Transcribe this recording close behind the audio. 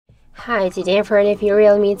Hi, today for the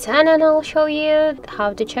Realme 10 and I'll show you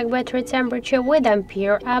how to check battery temperature with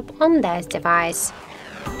Ampere app on this device.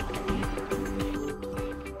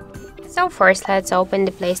 So first let's open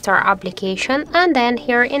the Play Store application and then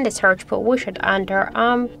here in the search bar we should enter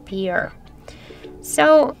Ampere.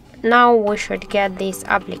 So now we should get this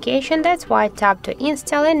application, that's why tap to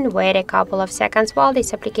install and wait a couple of seconds while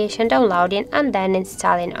this application downloading and then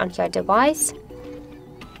installing on your device.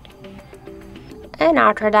 And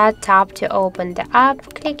after that, tap to open the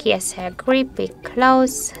app, click yes, agree, pick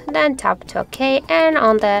close, then tap to OK, and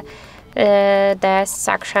on the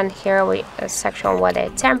section here, section with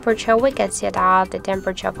the temperature, we can see that the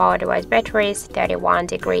temperature of our device battery is 31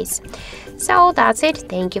 degrees. So that's it.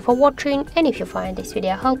 Thank you for watching, and if you find this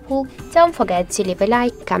video helpful, don't forget to leave a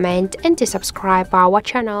like, comment, and to subscribe our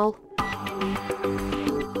channel.